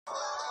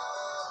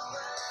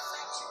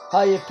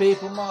Hiya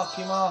people, Mark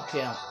here.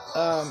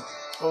 I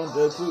want to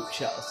do a group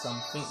chat or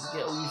something to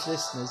get all these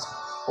listeners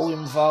all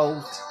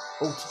involved,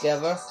 all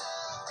together,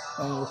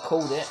 and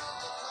record it.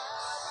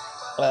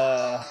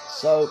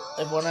 So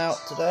everyone out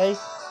today,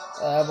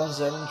 everyone's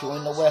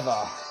enjoying the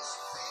weather.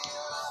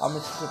 I'm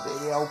just a bit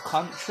of the old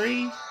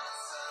country,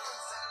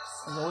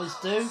 as I always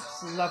do.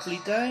 It's a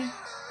lovely day.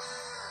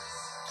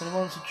 If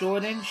anyone wants to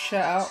join in,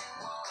 shout out.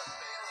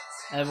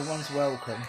 Everyone's welcome.